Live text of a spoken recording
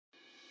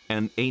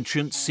An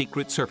ancient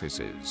secret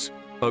surfaces.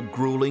 A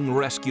grueling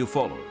rescue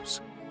follows.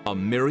 A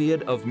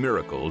myriad of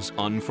miracles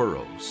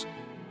unfurls.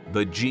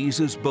 The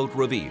Jesus Boat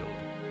revealed.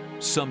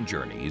 Some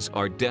journeys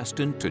are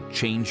destined to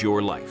change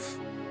your life.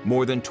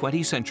 More than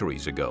 20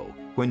 centuries ago,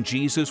 when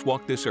Jesus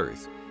walked this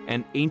earth,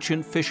 an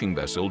ancient fishing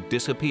vessel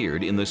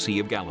disappeared in the Sea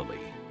of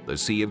Galilee. The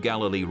Sea of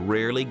Galilee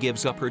rarely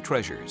gives up her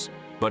treasures,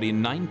 but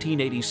in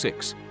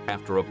 1986,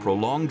 after a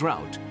prolonged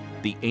drought,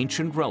 the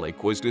ancient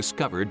relic was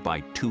discovered by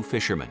two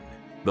fishermen.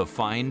 The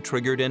find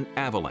triggered an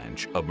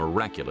avalanche of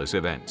miraculous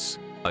events.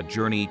 A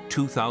journey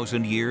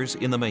 2,000 years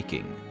in the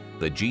making.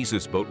 The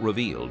Jesus Boat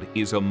Revealed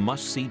is a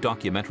must-see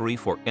documentary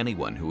for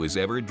anyone who has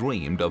ever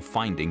dreamed of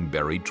finding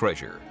buried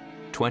treasure.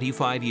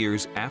 25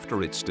 years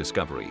after its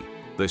discovery,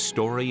 the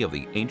story of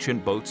the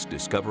ancient boat's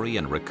discovery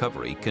and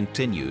recovery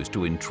continues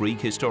to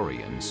intrigue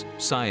historians,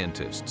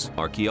 scientists,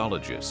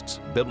 archaeologists,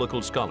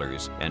 biblical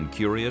scholars, and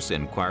curious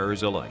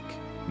inquirers alike.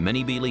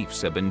 Many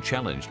beliefs have been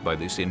challenged by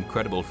this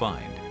incredible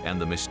find and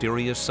the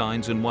mysterious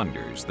signs and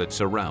wonders that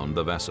surround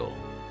the vessel.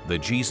 The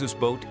Jesus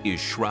Boat is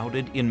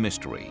shrouded in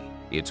mystery.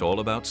 It's all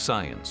about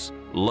science,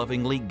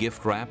 lovingly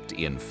gift-wrapped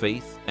in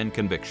faith and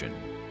conviction.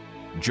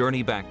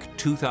 Journey back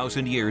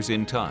 2,000 years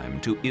in time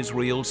to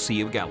Israel's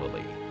Sea of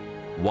Galilee.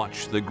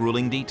 Watch the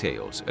grueling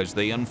details as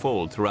they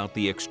unfold throughout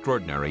the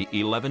extraordinary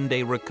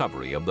 11-day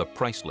recovery of the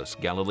priceless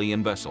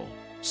Galilean vessel.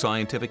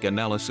 Scientific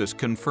analysis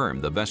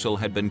confirmed the vessel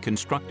had been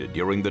constructed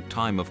during the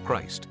time of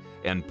Christ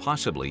and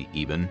possibly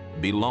even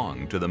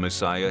belonged to the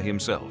Messiah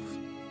himself.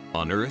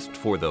 Unearthed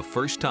for the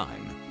first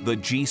time, the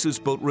Jesus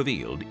Boat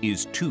Revealed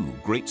is two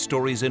great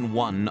stories in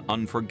one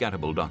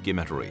unforgettable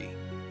documentary.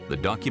 The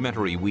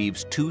documentary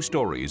weaves two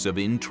stories of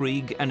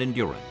intrigue and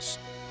endurance.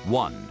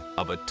 One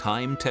of a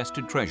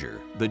time-tested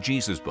treasure, the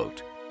Jesus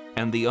Boat,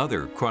 and the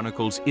other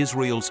chronicles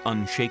Israel's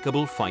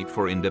unshakable fight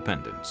for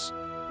independence.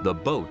 The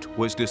boat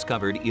was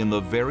discovered in the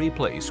very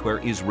place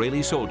where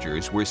Israeli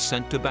soldiers were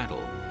sent to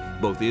battle.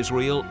 Both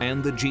Israel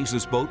and the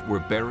Jesus Boat were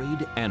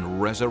buried and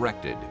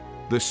resurrected.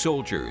 The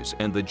soldiers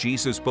and the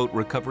Jesus Boat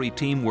recovery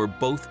team were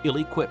both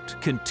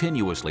ill-equipped,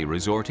 continuously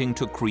resorting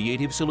to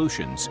creative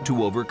solutions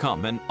to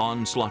overcome an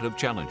onslaught of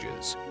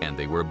challenges, and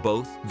they were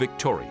both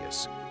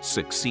victorious,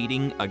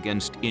 succeeding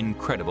against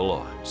incredible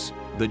odds.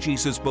 The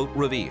Jesus Boat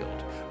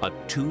Revealed, a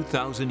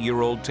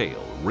 2,000-year-old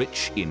tale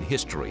rich in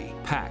history,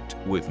 packed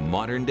with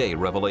modern-day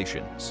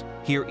revelations.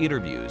 Hear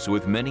interviews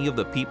with many of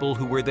the people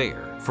who were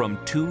there, from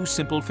two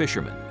simple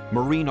fishermen,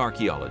 marine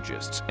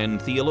archaeologists,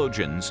 and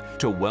theologians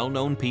to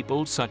well-known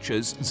people such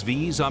as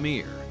Zvi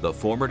Zamir, the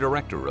former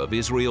director of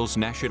Israel's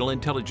National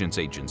Intelligence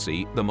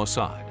Agency, the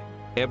Mossad.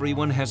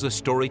 Everyone has a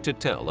story to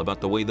tell about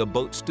the way the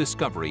boat's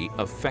discovery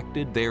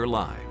affected their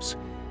lives.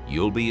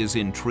 You'll be as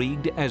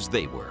intrigued as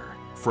they were.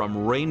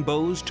 From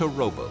rainbows to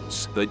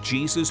rowboats, the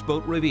Jesus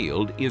Boat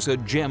Revealed is a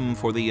gem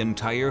for the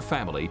entire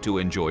family to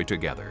enjoy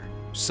together.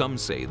 Some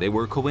say they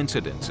were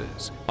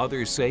coincidences.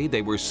 Others say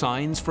they were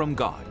signs from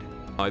God.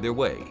 Either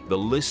way, the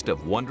list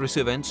of wondrous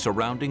events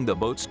surrounding the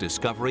boat's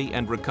discovery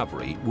and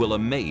recovery will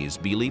amaze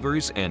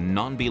believers and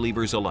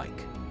non-believers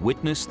alike.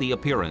 Witness the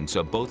appearance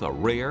of both a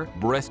rare,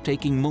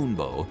 breathtaking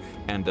moonbow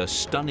and a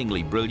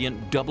stunningly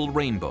brilliant double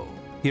rainbow.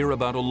 Hear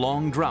about a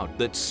long drought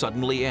that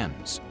suddenly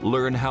ends.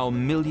 Learn how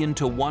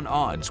 1,000,000-to-1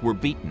 odds were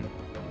beaten.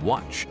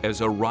 Watch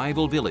as a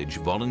rival village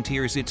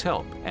volunteers its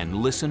help and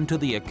listen to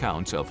the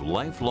accounts of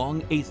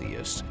lifelong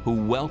atheists who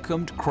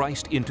welcomed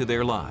Christ into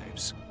their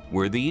lives.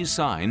 Were these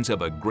signs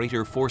of a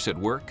greater force at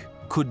work?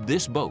 Could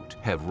this boat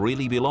have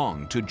really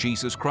belonged to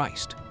Jesus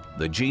Christ?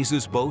 The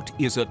Jesus Boat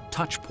is a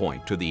touch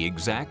point to the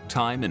exact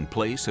time and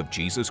place of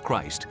Jesus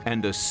Christ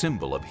and a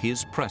symbol of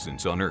His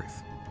presence on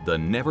earth. The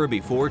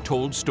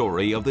never-before-told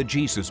story of the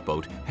Jesus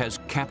Boat has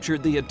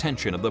captured the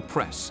attention of the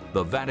press,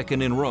 the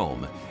Vatican in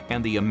Rome,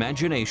 and the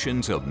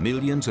imaginations of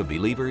millions of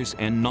believers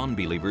and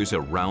non-believers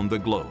around the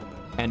globe.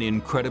 An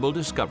incredible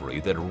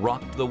discovery that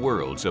rocked the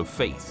worlds of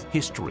faith,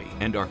 history,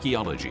 and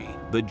archaeology.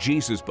 The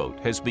Jesus Boat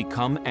has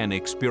become an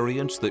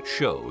experience that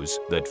shows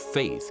that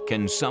faith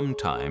can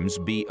sometimes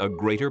be a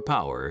greater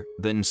power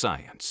than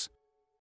science.